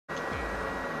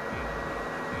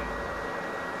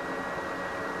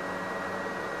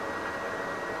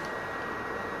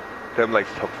Them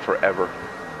lights took forever.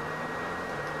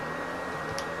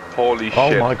 Holy shit.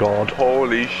 Oh my god.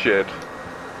 Holy shit.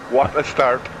 What a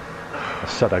start. I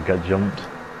said I'd get jumped.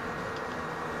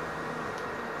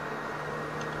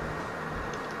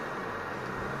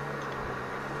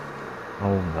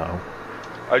 Oh no.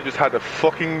 I just had a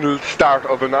fucking start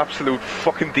of an absolute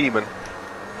fucking demon.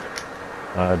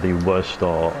 I had the worst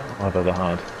start I've ever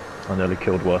had. I nearly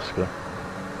killed Wesker.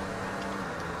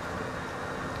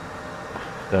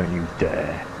 Don't you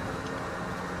dare.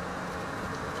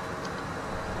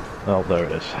 Oh, there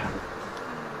it is.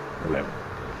 Brilliant.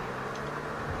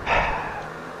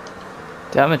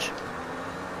 Damage.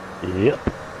 Yep.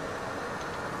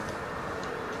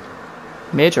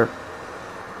 Major.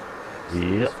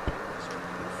 Yep.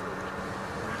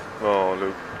 Oh,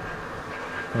 Luke.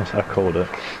 That's how I called it.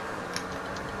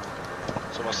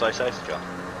 Someone say safety car.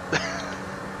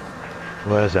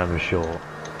 Where's Emma Short?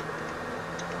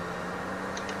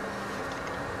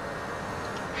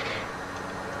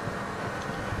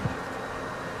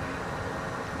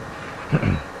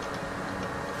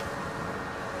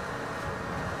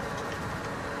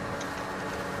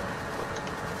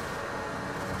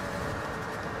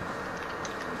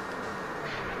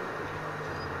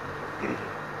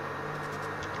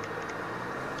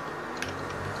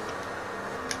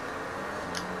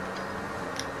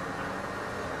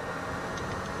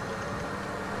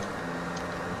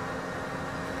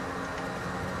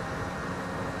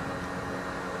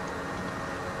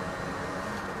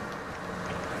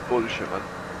 Bullshit, man.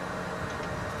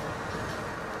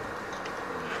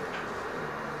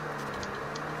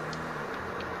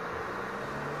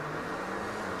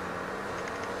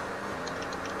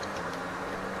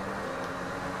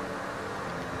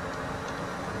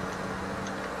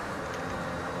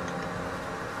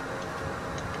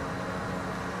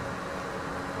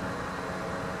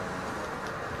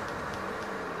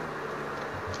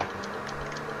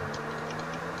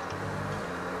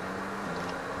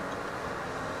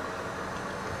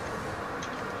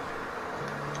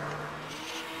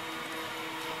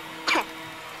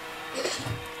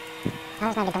 That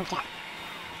was maybe don't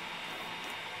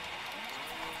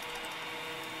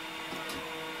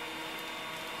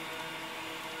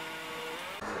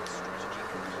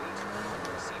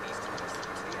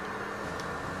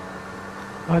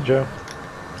Hi Joe.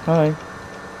 Hi.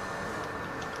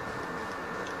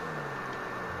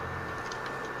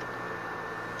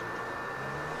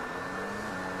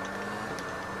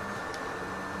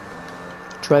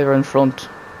 Driver in front.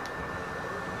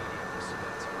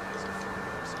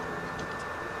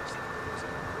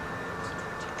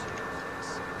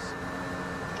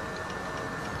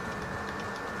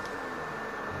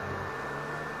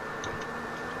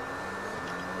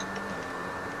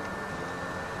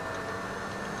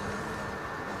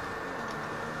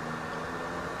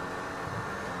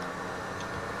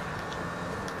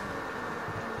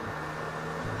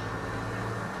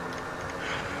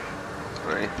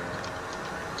 Right.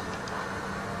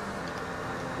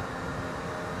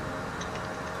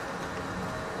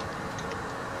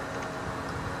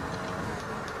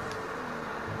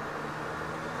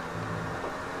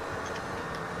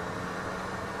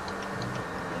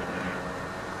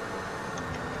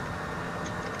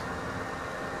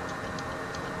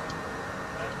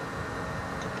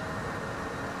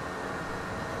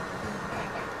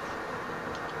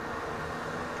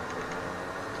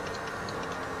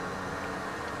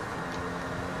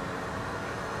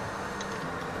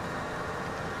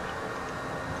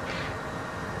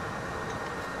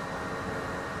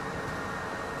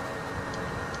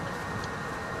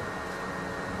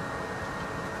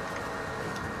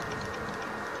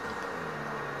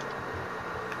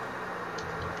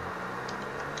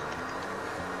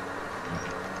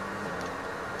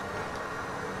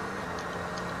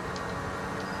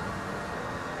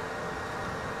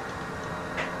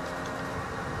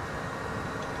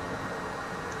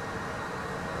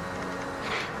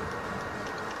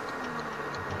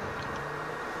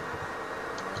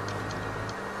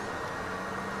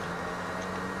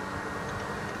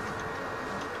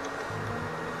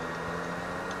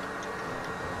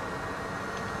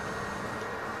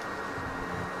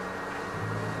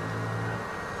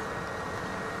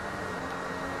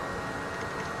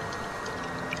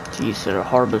 Jeez, they're a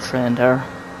horrible train there.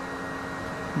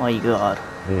 My god.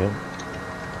 Yeah.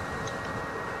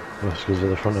 Wesker's at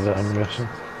the front of it, I'm guessing.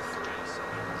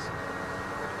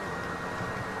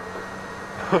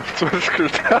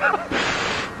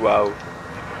 Wow.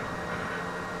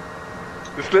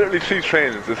 There's literally 3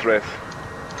 trains in this race.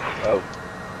 Wow.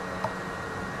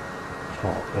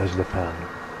 Oh, there's the pen.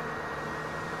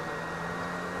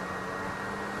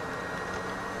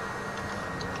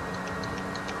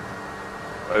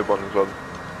 I won as well.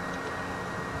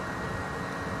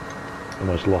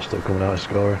 Almost lost it coming out of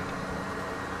scoring.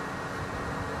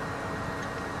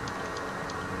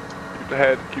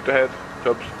 Keep the head,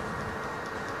 Chubbs.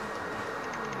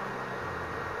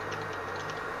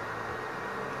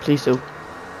 Please do.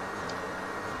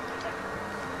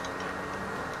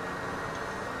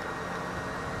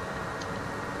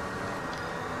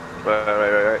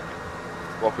 Right.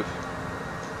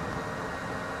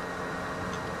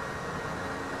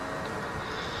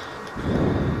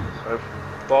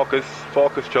 Focus.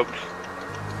 Focus, Chubbs.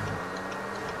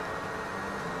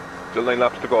 Still 9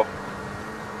 laps to go.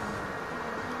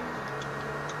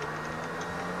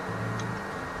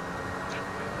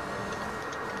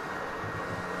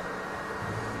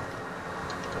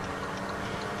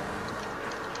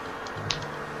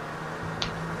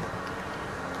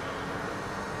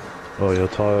 Oh, your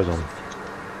tyres on.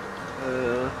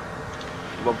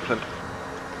 1%.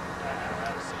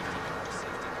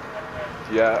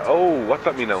 Yeah, oh, what's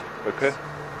that mean now? Okay.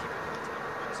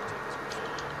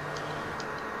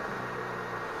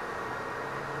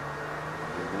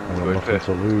 I've got nothing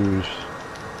to lose.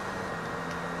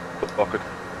 Bucket.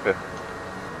 Okay.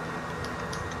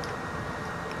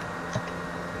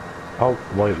 Oh,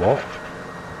 wait, what?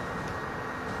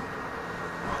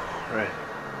 Right.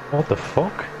 What the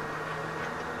fuck?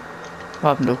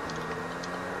 What happened, though?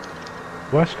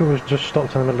 Wesker was just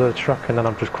stopped in the middle of the track and then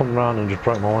I've just come round and just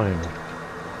broke my wing.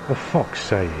 For fuck's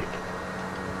sake.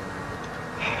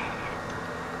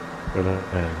 Brilliant.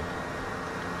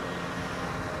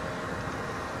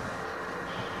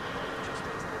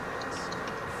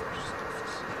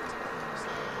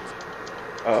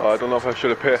 I don't know if I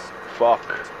should have paid. Fuck.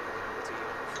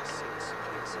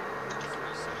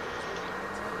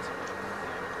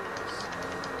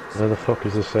 Where the fuck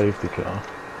is the safety car?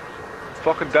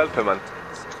 Fucking Delta, man.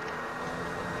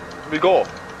 We go.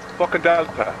 Fucking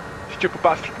Delta. Stupid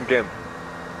bastard in game.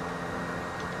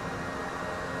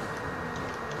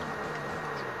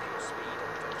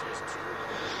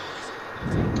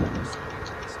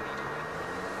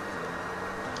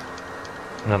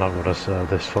 And then I've got to serve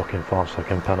this fucking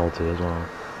 5-second penalty as well.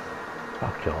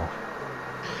 Fuck y'all.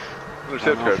 There's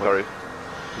safety car, sorry.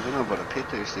 I don't know about a pit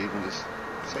there, Stephen. This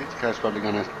safety car's probably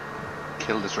going to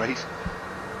kill this race.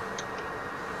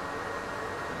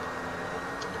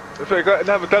 If I got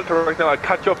to have a Delta right now, I'd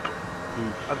catch up.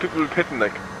 And people will be pitting,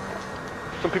 like.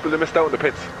 Some people, they missed out in the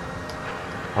pits.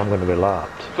 I'm going to be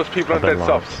lapped. Plus people on I've been dead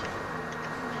lapped. softs.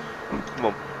 Come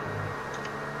on.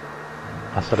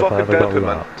 I said Fucking if I ever Delta, got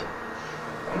man. lapped.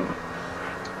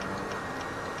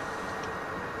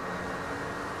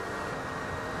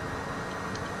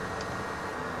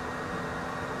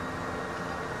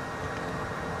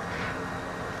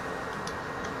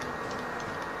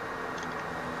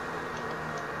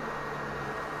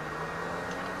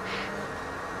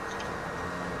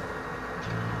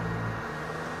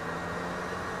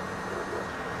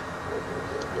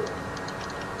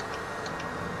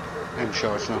 I'm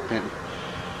sure it's not pitting.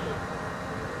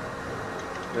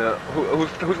 Yeah.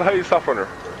 Who's the highest soft runner?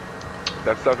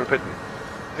 That's after pitting.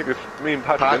 I think it's me and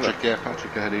Patrick. Patrick, yeah,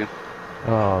 Patrick ahead of you.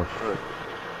 Oh,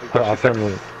 He's got I've 6 been...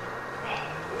 seconds.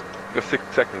 He's got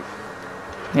 6 seconds.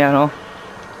 Yeah, I know.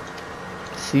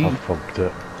 See? I fucked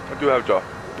it. What do you have, Joe?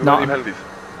 Do you have any penalties?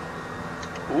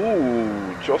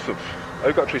 Ooh, Joseph.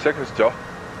 I've got 3 seconds, Joe.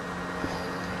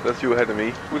 That's you ahead of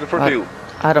me. Who's the first deal?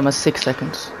 Adam has 6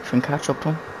 seconds. You can catch up to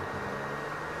him.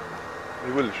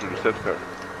 He will through the safety car.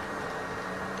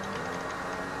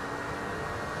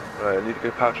 Right, I need to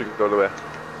get Patrick out of the way.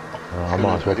 I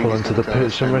might as well pull into the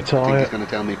pitch and I think retire. he's going to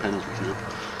tell me penalties now.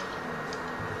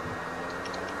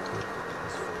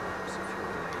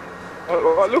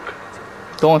 Oh, look!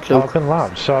 Don't I've look. been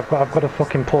lapped, so I've got to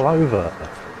fucking pull over.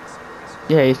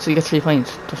 Yeah, so you get 3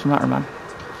 points. Doesn't matter, man.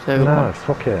 So No,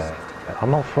 fuck it. I'm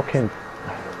not fucking...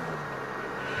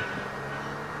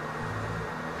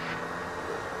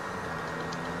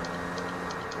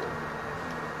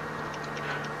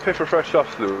 Pay for fresh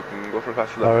softs, Luke, and go for a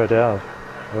fast I lap. already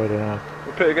have.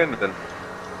 We'll pay again then.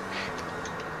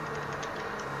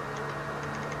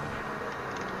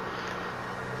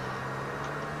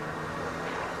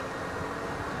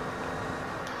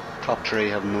 Top 3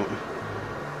 have nothing.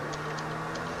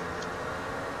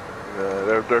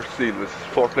 Their seal was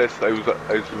 4th place. I got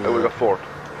 4th.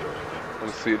 On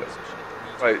the seal.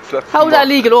 Right, so that's... how's that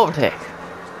legal overtake?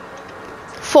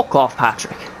 Fuck off,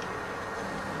 Patrick.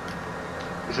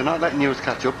 Is it not letting you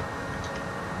catch up?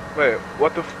 Wait,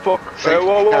 what the fuck? Safety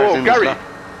Whoa, car's in this Gary! lap.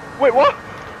 Wait, what?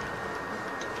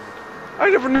 I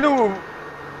never knew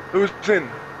it was in.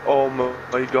 Oh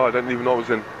my god, I didn't even know it was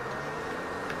in.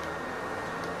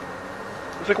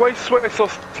 was like, why is Sweat so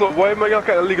slow? Why am I not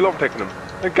getting a legal overtaking him?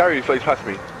 And Gary flies past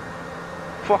me.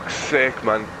 Fuck's sake,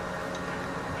 man.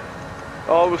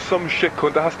 Always some shit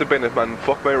cunt that has to bin it, man.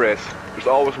 Fuck my race. There's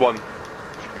always one.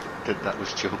 That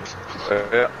was Jones.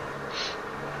 Yeah.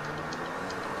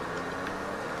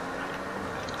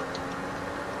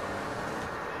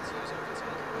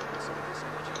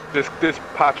 This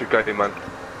Patrick guy, man.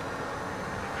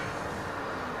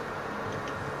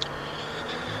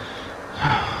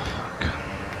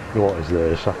 What is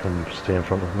this? I can stay in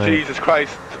front of me. Jesus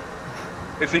Christ.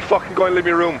 Is he fucking going to leave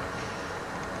me a room?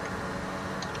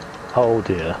 Oh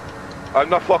dear. I'm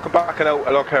not fucking backing out,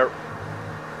 I don't care.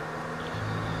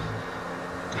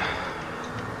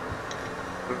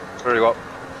 There you go.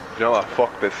 You know what?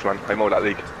 Fuck this, man. I'm out of that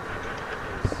league.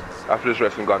 After this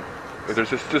race, I'm gone. There's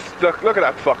just look at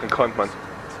that fucking cunt, man.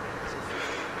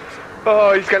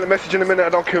 Oh, he's getting a message in a minute. I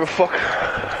don't give a fuck.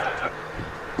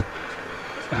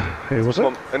 Who was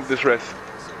it? End this race.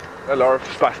 A lot of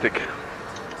spastic.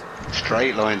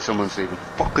 Straight line, someone, Stephen.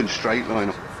 Fucking straight line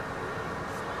him.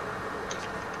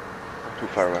 Too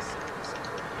far away.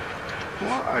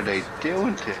 What are they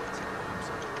doing to?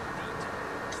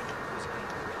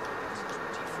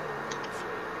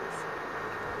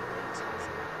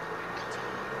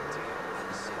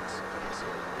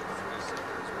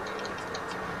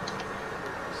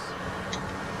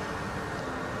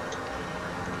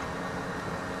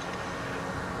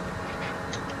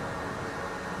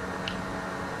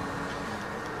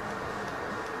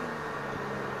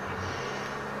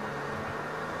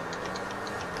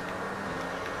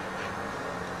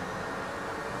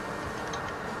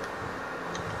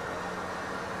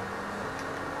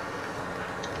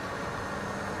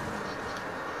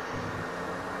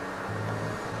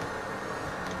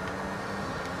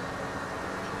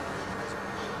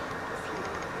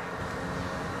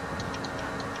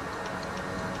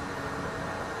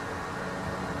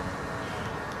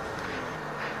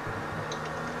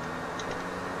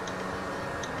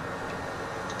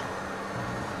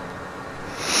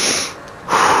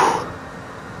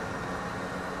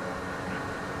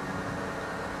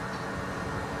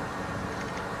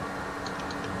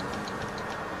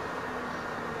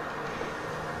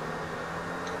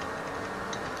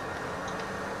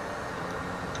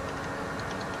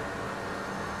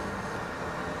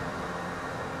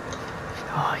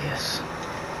 Oh, yes.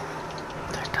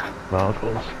 They're done.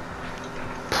 Marbles.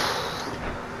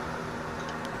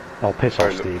 I'll piss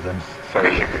off Stephen.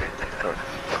 Sorry. Sorry.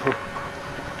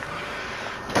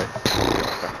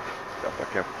 Got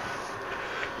back in.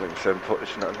 Like 7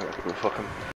 footage, nothing. I can fucking.